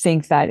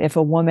think that if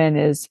a woman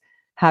is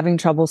having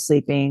trouble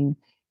sleeping,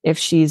 if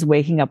she's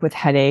waking up with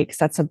headaches,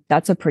 that's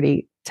a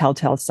pretty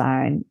telltale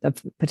sign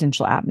of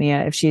potential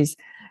apnea. If she's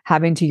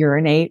having to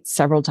urinate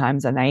several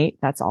times a night,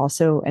 that's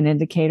also an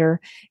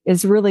indicator.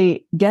 Is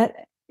really get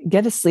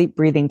a sleep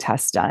breathing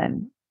test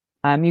done.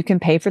 You can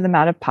pay for them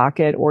out of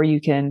pocket, or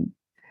you can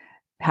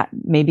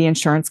maybe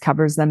insurance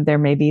covers them. There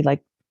may be like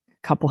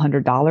a couple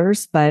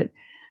 $100s, but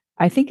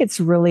I think it's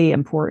really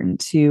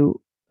important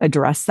to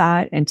address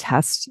that and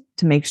test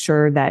to make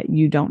sure that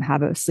you don't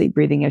have a sleep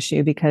breathing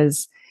issue,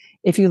 because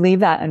if you leave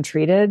that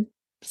untreated,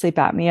 sleep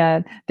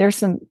apnea, there's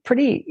some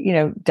pretty,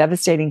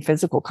 devastating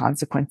physical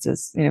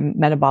consequences,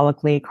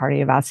 metabolically,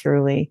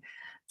 cardiovascularly.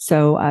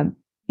 So,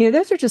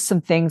 those are just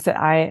some things that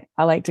I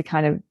like to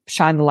kind of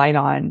shine the light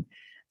on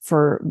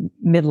for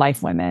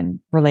midlife women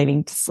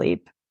relating to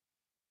sleep.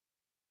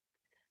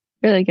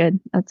 Really good.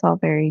 That's all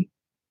very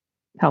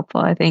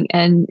helpful, I think.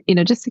 And,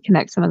 just to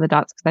connect some of the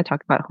dots, because I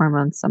talk about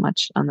hormones so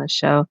much on this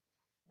show,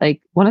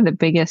 like one of the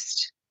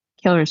biggest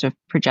killers of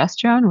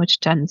progesterone, which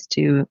tends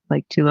to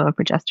like too low of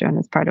progesterone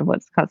is part of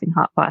what's causing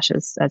hot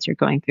flashes as you're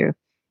going through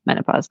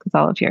menopause, because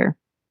all of your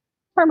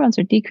hormones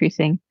are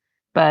decreasing.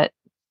 But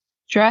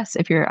stress,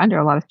 if you're under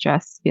a lot of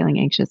stress, feeling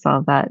anxious, all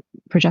of that,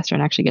 progesterone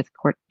actually gets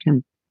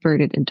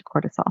converted into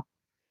cortisol.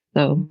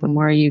 So the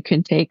more you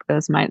can take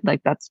those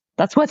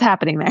that's what's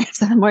happening there.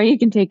 So the more you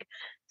can take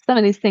some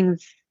of these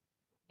things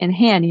in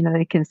hand,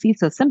 they can seem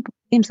so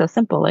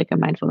simple, like a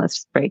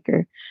mindfulness break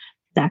or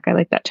snack. I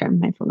like that term,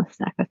 mindfulness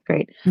snack. That's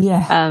great.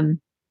 Yeah.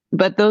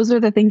 But those are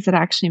the things that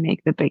actually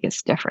make the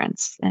biggest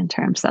difference in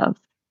terms of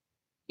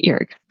your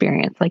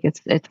experience. Like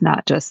it's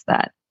not just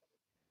that,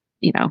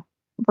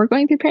 we're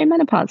going through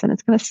perimenopause and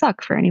it's going to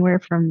suck for anywhere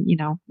from,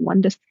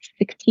 1 to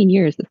 16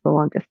 years is the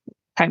longest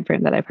time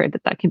frame that I've heard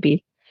that can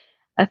be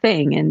a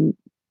thing. And,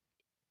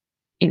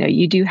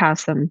 you do have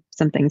some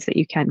things that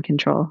you can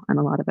control, and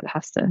a lot of it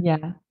has to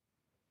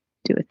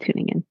do with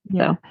tuning in.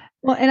 Yeah. So,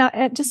 well,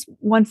 and just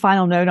one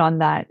final note on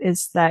that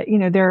is that,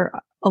 there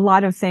are a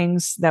lot of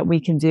things that we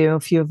can do, a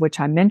few of which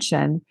I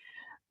mentioned,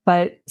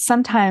 but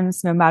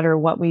sometimes no matter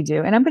what we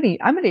do, and I'm going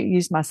to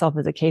use myself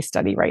as a case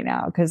study right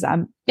now, because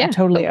I'm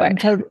totally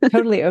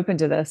open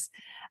to this.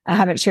 I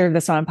haven't shared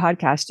this on a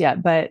podcast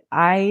yet, but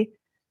I,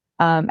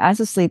 as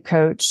a sleep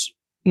coach,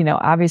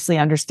 obviously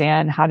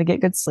understand how to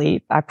get good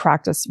sleep. I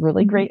practice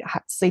really great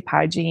sleep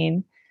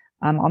hygiene.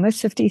 I'm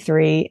almost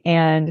 53.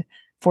 And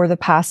for the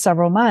past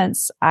several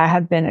months, I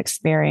have been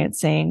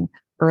experiencing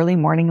early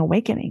morning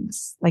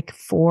awakenings, like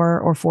 4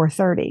 or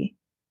 4:30.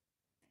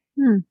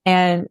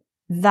 And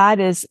that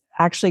is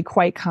actually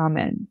quite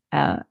common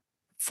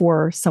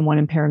for someone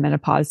in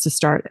perimenopause to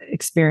start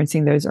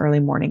experiencing those early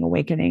morning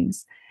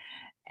awakenings.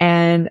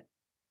 And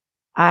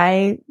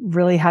I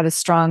really had a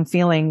strong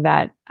feeling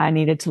that I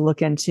needed to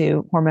look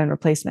into hormone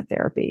replacement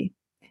therapy.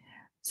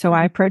 So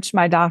I approached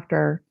my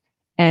doctor,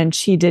 and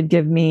she did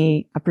give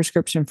me a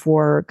prescription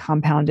for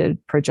compounded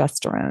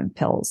progesterone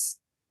pills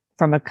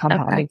from a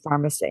compounding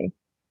pharmacy.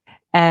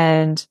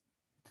 And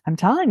I'm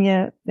telling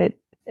you that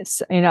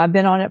I've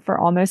been on it for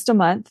almost a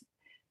month,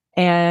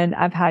 and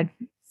I've had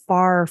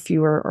far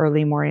fewer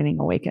early morning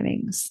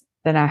awakenings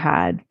than I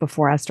had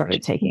before I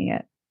started taking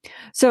it.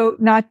 So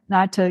not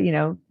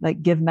to,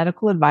 like give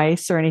medical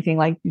advice or anything,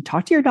 like you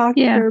talk to your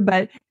doctor,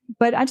 but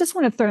I just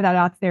want to throw that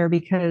out there,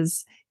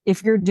 because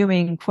if you're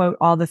doing, quote,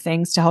 all the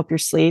things to help your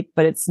sleep,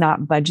 but it's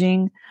not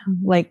budging,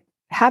 like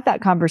have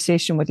that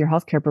conversation with your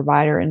healthcare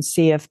provider and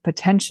see if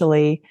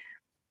potentially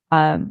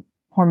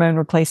hormone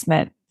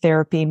replacement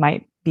therapy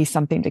might be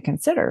something to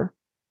consider.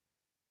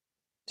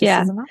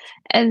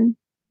 And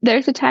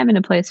there's a time and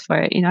a place for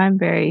it. I'm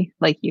very,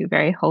 like you,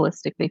 very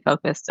holistically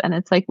focused. And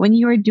it's like when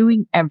you are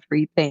doing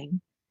everything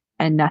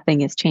and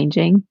nothing is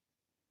changing,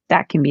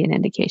 that can be an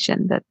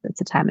indication that it's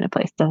a time and a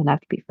place. Doesn't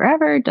have to be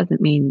forever. Doesn't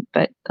mean,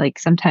 but like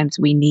sometimes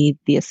we need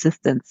the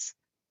assistance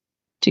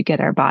to get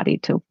our body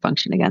to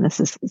function again. This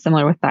is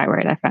similar with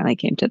thyroid. I finally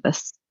came to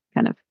this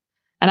kind of,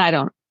 and I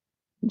don't,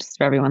 just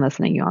for everyone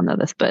listening, you all know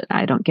this, but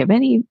I don't give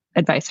any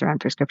advice around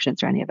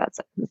prescriptions or any of that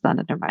stuff. It's not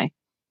under my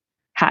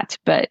hat,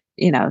 but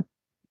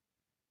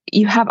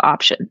you have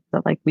options.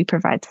 So like we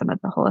provide some of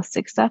the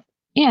holistic stuff,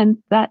 and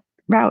that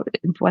route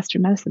in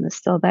Western medicine is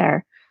still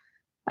there.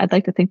 I'd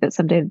like to think that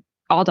someday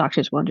all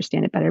doctors will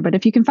understand it better, but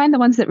if you can find the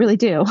ones that really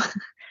do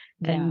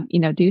and,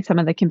 do some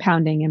of the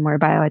compounding and more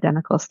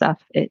bioidentical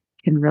stuff, it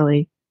can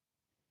really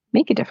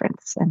make a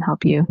difference and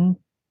help you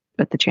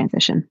with the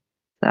transition.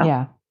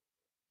 So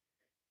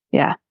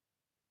yeah.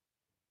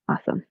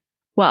 Awesome.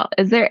 Well,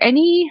 is there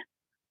any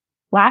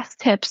last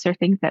tips or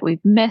things that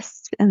we've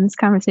missed in this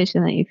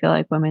conversation that you feel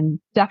like women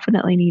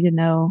definitely need to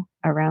know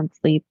around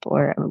sleep?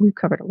 Or we've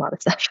covered a lot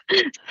of stuff.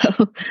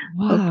 So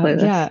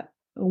wow,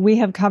 we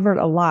have covered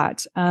a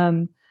lot.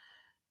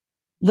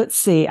 Let's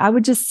see. I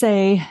would just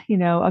say,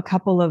 a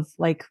couple of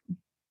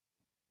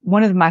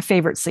one of my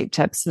favorite sleep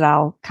tips that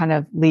I'll kind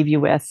of leave you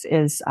with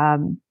is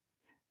the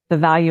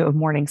value of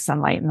morning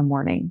sunlight in the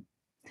morning.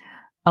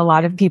 A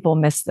lot of people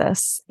miss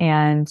this,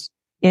 and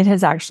it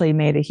has actually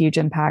made a huge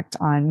impact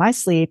on my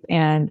sleep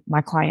and my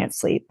clients'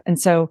 sleep. And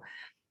so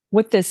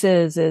what this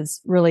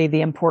is really the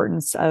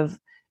importance of,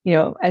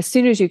 as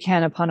soon as you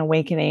can upon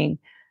awakening,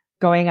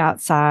 going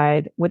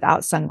outside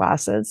without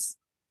sunglasses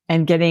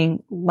and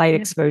getting light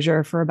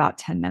exposure for about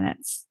 10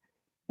 minutes.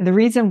 And the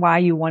reason why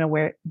you want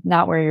to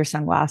not wear your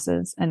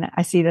sunglasses, and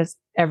I see this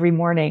every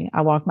morning,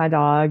 I walk my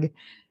dog,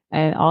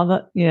 and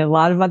a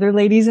lot of other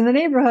ladies in the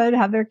neighborhood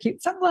have their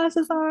cute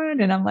sunglasses on.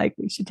 And I'm like,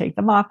 we should take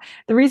them off.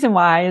 The reason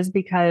why is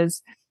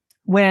because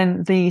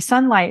when the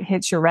sunlight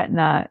hits your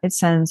retina, it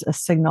sends a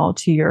signal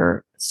to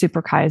your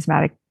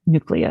suprachiasmatic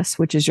nucleus,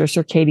 which is your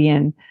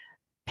circadian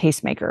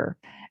pacemaker.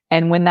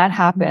 And when that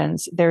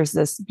happens, there's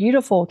this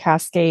beautiful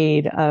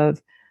cascade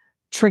of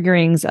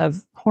triggerings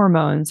of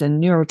hormones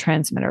and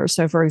neurotransmitters.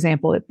 So for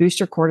example, it boosts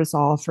your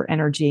cortisol for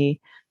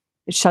energy.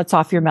 It shuts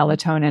off your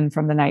melatonin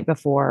from the night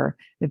before.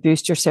 It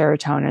boosts your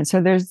serotonin.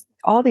 So there's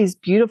all these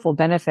beautiful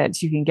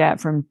benefits you can get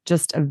from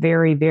just a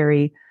very,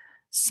 very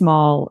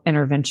small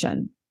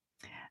intervention.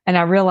 And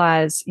I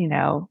realize,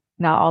 not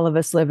all of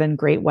us live in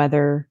great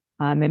weather.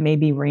 It may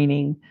be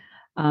raining.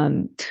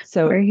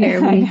 So we're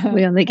here.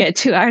 We only get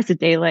 2 hours of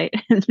daylight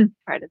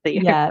part of the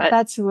year. Yeah,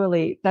 that's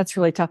really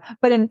tough.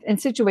 But in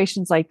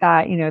situations like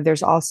that,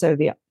 there's also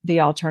the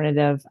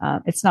alternative.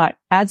 It's not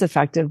as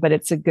effective, but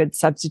it's a good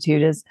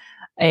substitute, is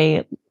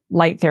a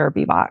light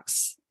therapy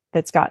box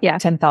that's got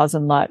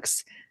 10,000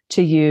 lux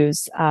to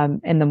use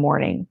in the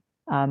morning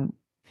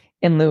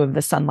in lieu of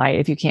the sunlight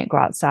if you can't go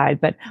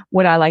outside. But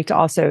what I like to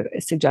also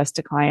suggest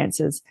to clients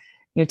is,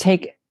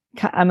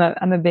 I'm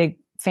a big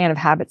fan of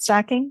habit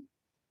stacking.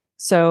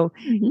 So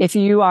if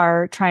you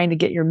are trying to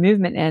get your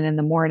movement in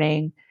the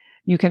morning,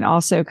 you can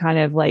also kind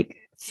of like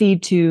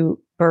feed 2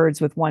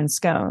 birds with one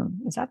stone.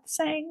 Is that the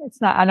saying? It's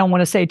not, I don't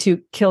want to say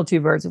kill 2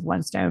 birds with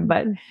one stone,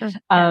 but,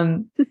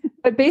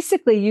 but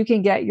basically you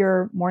can get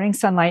your morning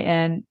sunlight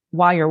in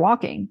while you're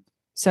walking.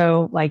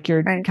 So like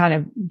you're kind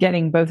of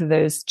getting both of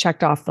those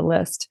checked off the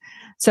list.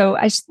 So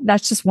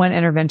that's just one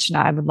intervention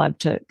I would love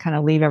to kind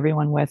of leave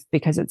everyone with,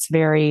 because it's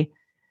very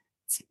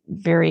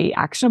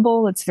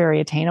actionable. It's very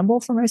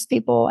attainable for most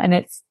people, and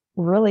it's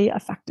really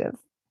effective.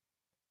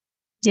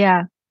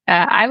 Yeah.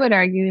 I would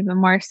argue even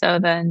more so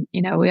than,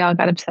 we all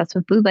got obsessed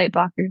with blue light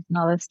blockers and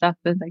all this stuff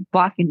with like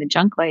blocking the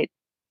junk light.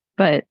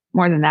 But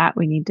more than that,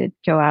 we need to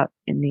go out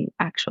in the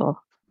actual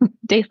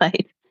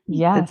daylight.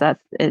 Yeah.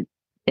 That's it.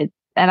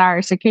 And our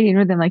circadian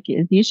rhythm, like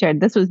you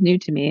shared, this was new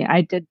to me. I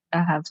did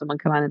have someone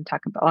come on and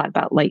talk a lot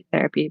about light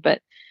therapy,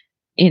 but,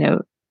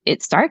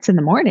 it starts in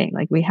the morning.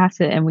 Like we have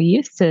to, and we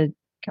used to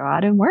go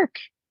out and work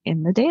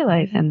in the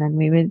daylight, and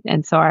then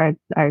and so our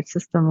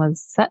system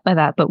was set by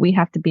that, but we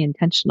have to be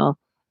intentional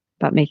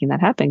about making that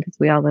happen, because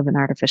we all live in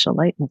artificial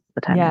light most of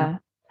the time. Yeah.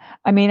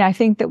 I mean, I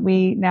think that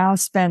we now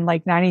spend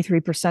like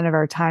 93% of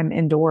our time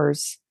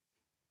indoors.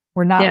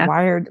 We're not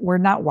wired. We're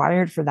not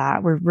wired for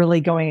that. We're really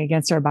going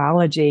against our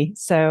biology.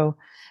 So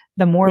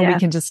the more we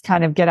can just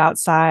kind of get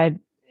outside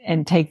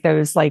and take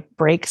those like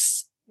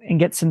breaks and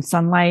get some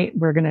sunlight,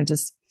 we're going to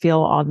just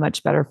feel all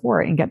much better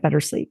for it and get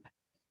better sleep.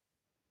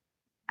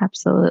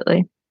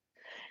 Absolutely.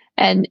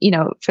 And,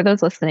 for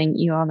those listening,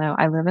 you all know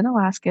I live in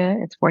Alaska.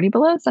 It's 40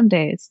 below some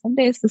days. Some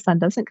days the sun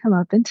doesn't come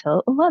up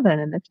until 11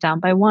 and it's down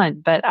by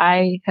 1. But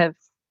I have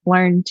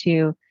learned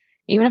to,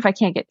 even if I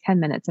can't get 10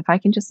 minutes, if I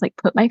can just like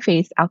put my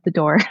face out the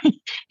door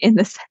in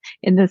this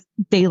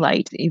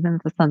daylight, even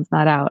if the sun's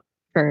not out,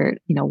 for,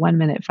 1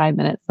 minute, 5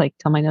 minutes, like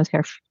till my nose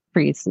hair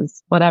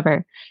freezes,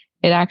 whatever,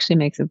 it actually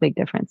makes a big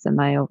difference in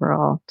my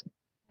overall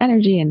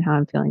energy and how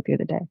I'm feeling through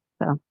the day.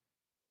 So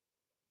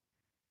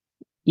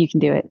you can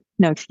do it.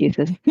 No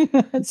excuses.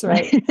 That's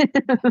right.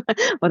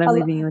 What I'm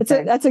leaving you with.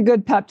 That's a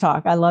good pep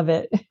talk. I love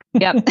it.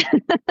 Yep.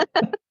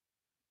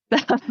 So,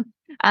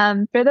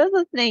 for those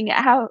listening,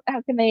 how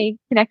can they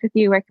connect with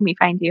you? Where can we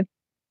find you?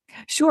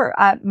 Sure.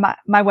 My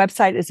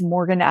website is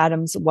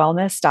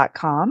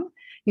morganadamswellness.com.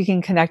 You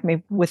can connect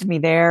with me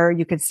there.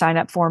 You could sign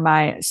up for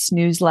my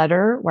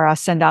snooze-letter, where I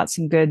send out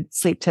some good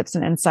sleep tips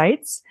and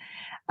insights.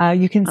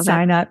 You can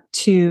sign up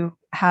to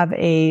have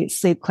a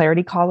sleep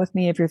clarity call with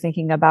me if you're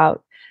thinking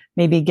about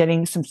maybe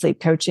getting some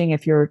sleep coaching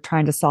if you're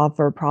trying to solve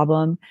for a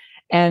problem.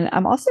 And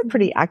I'm also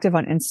pretty active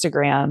on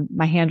Instagram.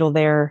 My handle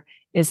there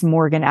is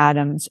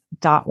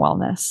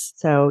morganadams.wellness.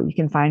 So you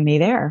can find me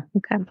there.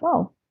 Okay.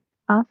 Well,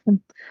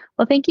 awesome.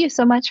 Well, thank you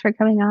so much for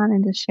coming on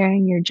and just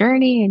sharing your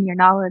journey and your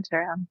knowledge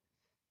around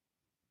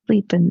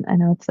sleep. And I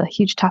know it's a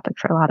huge topic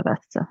for a lot of us,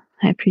 so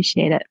I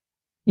appreciate it.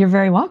 You're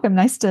very welcome.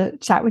 Nice to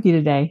chat with you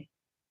today.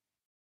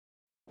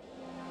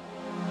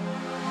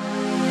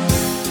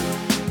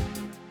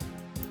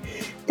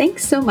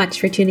 Thanks so much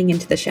for tuning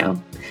into the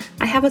show.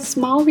 I have a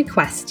small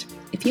request.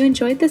 If you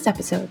enjoyed this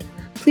episode,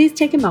 please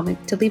take a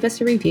moment to leave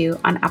us a review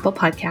on Apple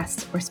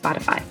Podcasts or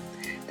Spotify.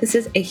 This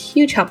is a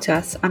huge help to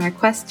us on our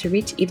quest to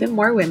reach even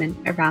more women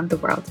around the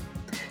world.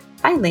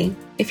 Finally,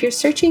 if you're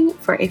searching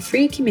for a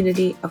free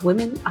community of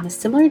women on a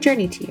similar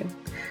journey to you,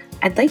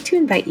 I'd like to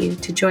invite you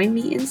to join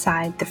me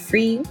inside the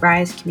free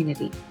Rise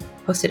community,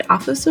 hosted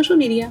off of social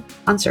media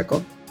on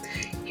Circle.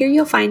 Here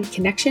you'll find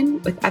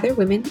connection with other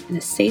women in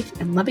a safe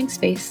and loving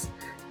space,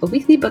 a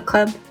weekly book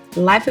club,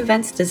 live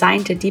events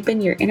designed to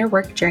deepen your inner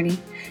work journey,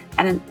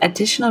 and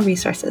additional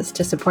resources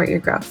to support your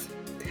growth.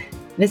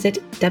 Visit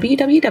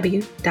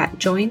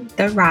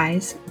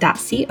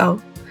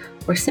www.jointherise.co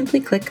or simply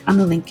click on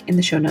the link in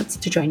the show notes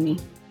to join me.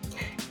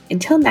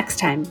 Until next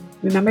time,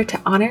 remember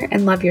to honor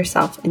and love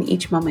yourself in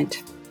each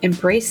moment,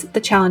 embrace the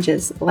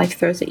challenges life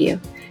throws at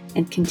you,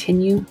 and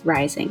continue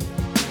rising.